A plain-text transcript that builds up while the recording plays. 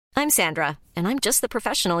I'm Sandra, and I'm just the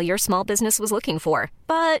professional your small business was looking for.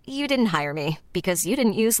 But you didn't hire me because you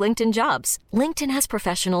didn't use LinkedIn Jobs. LinkedIn has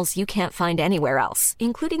professionals you can't find anywhere else,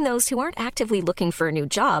 including those who aren't actively looking for a new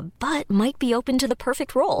job, but might be open to the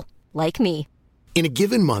perfect role, like me. In a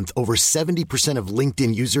given month, over 70% of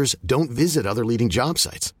LinkedIn users don't visit other leading job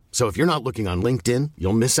sites. So if you're not looking on LinkedIn,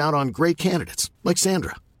 you'll miss out on great candidates like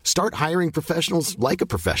Sandra. Start hiring professionals like a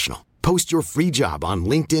professional. Post your free job on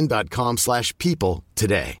linkedin.com/people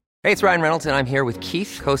today. Hey, it's Ryan Reynolds, and I'm here with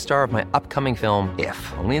Keith, co-star of my upcoming film, If,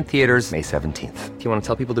 only in theaters May 17th. Do you want to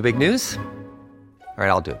tell people the big news? All right,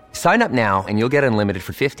 I'll do it. Sign up now and you'll get unlimited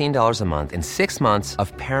for $15 a month and 6 months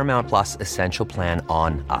of Paramount Plus Essential Plan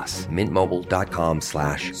on us.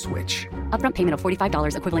 MintMobile.com/switch. Upfront payment of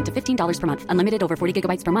 $45 equivalent to $15 per month. Unlimited over 40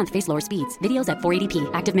 gigabytes per month. Face lower speeds. Videos at 480p.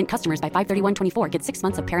 Active Mint customers by 531.24 get 6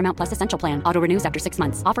 months of Paramount Plus Essential Plan. Auto renews after 6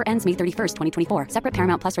 months. Offer ends May 31st, 2024. Separate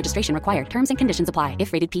Paramount Plus registration required. Terms and conditions apply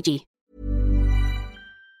if rated PG.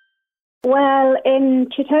 Well, in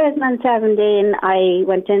 2017, I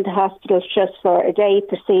went into hospital just for a day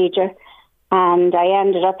procedure, and I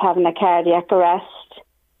ended up having a cardiac arrest.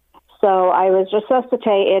 So I was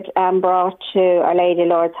resuscitated and brought to Our Lady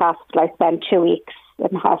Lourdes Hospital. I spent 2 weeks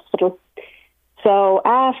in hospital. So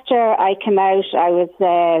after I came out, I was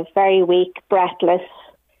very weak, breathless,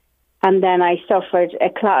 and then I suffered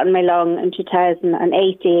a clot in my lung in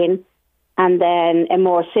 2018, and then a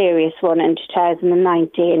more serious one in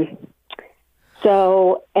 2019.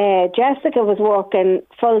 So Jessica was working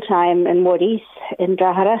full-time in Woody's in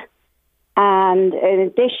Drogheda. And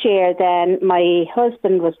this year then my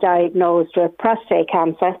husband was diagnosed with prostate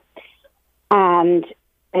cancer and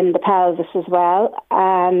in the pelvis as well.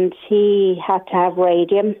 And he had to have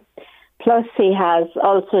radium. Plus he has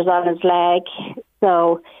ulcers on his leg.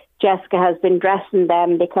 So Jessica has been dressing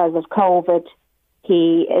them because of COVID.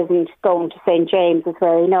 He isn't going to St. James's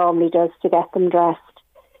where he normally does to get them dressed.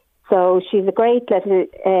 So she's a great little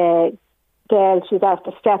girl. She's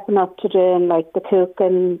after stepping up to doing like the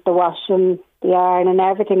cooking, the washing, the iron and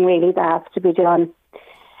everything really that has to be done.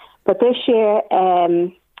 But this year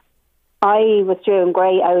I was doing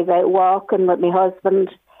great. I was out walking with my husband,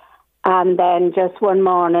 and then just one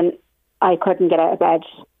morning I couldn't get out of bed.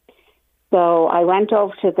 So I went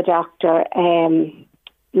over to the doctor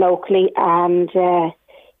locally, and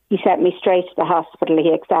he sent me straight to the hospital.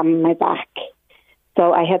 He examined my back.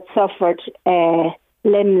 So I had suffered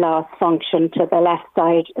limb loss function to the left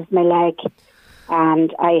side of my leg,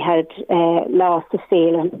 and I had lost the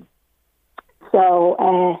feeling. So,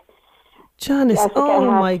 Janice,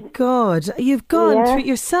 my God, you've gone through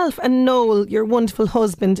yourself and Noel, your wonderful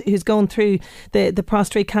husband, who's going through the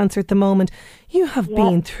prostate cancer at the moment. You have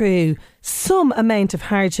been through some amount of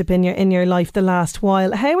hardship in your life the last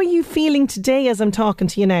while. How are you feeling today as I'm talking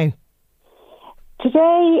to you now?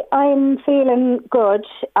 Today I'm feeling good.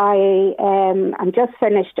 I'm just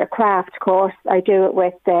finished a craft course. I do it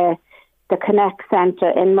with the Connect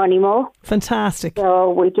Centre in Moneymore. Fantastic.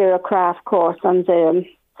 So we do a craft course on Zoom.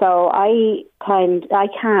 So I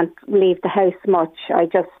can't leave the house much. I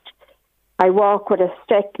walk with a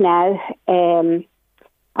stick now. And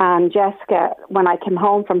Jessica, when I came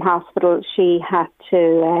home from hospital, she had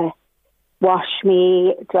to wash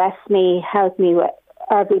me, dress me, help me with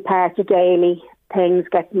every part of daily things,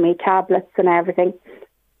 getting me tablets and everything.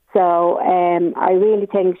 So I really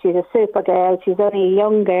think she's a super girl. She's only a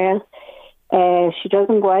young girl. She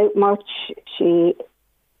doesn't go out much.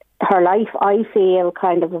 Her life, I feel,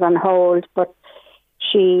 kind of is on hold, but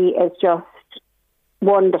she is just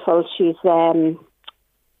wonderful. She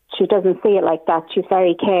doesn't feel like that. She's a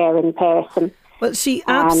very caring person. Well, she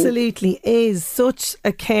absolutely is such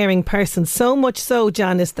a caring person. So much so,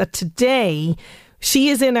 Janice, that today she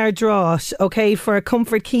is in our draw, okay, for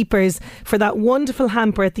Comfort Keepers for that wonderful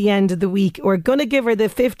hamper at the end of the week. We're going to give her the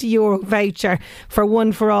 €50 voucher for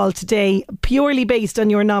One for All today, purely based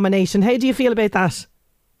on your nomination. How do you feel about that?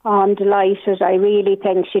 Oh, I'm delighted. I really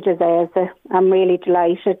think she deserves it. I'm really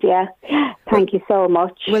delighted, yeah. Thank you so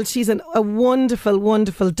much. Well, she's a wonderful,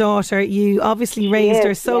 wonderful daughter. You obviously raised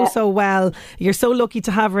her so well. You're so lucky to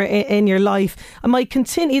have her in your life. I might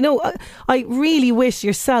continue. I really wish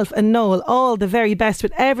yourself and Noel all the very best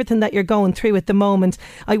with everything that you're going through at the moment.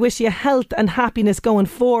 I wish you health and happiness going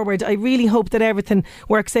forward. I really hope that everything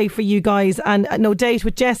works out for you guys. And no doubt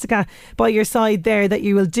with Jessica by your side there that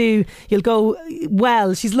you'll go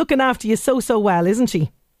well. She's looking after you so well, isn't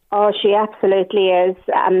she? Oh, she absolutely is.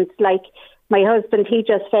 And like my husband, he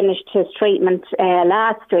just finished his treatment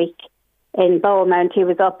last week in Beaumont. He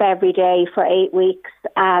was up every day for 8 weeks,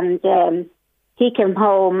 and he came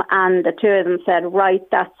home and the two of them said, right,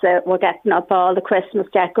 that's it, we're getting up all the Christmas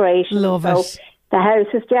decorations. Love it. The house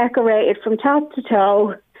is decorated from top to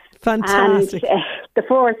toe. Fantastic. And the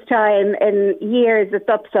fourth time in years it's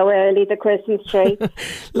up so early, the Christmas tree.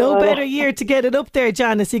 No better year to get it up there,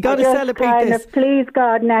 Janice. You got to celebrate this. Please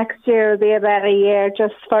God, next year will be a better year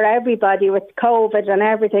just for everybody with COVID and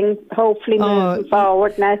everything, hopefully moving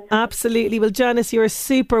forward now. Absolutely. Well, Janice, you're a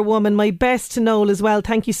superwoman. My best to Noel as well.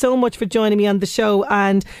 Thank you so much for joining me on the show,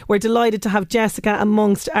 and we're delighted to have Jessica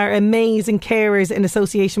amongst our amazing carers in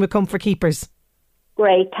association with Comfort Keepers.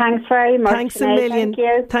 Great. Thanks very much. Thanks a million. Thank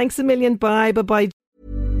you. Thanks a million. Bye. Bye-bye.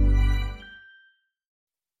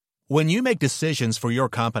 When you make decisions for your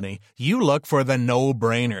company, you look for the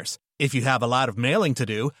no-brainers. If you have a lot of mailing to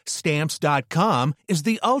do, Stamps.com is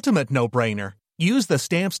the ultimate no-brainer. Use the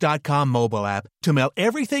Stamps.com mobile app to mail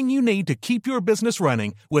everything you need to keep your business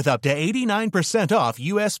running with up to 89% off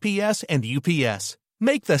USPS and UPS.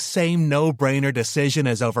 Make the same no-brainer decision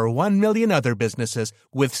as over 1 million other businesses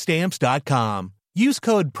with Stamps.com. Use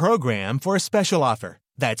code PROGRAM for a special offer.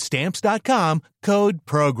 That's Stamps.com, code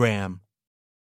PROGRAM.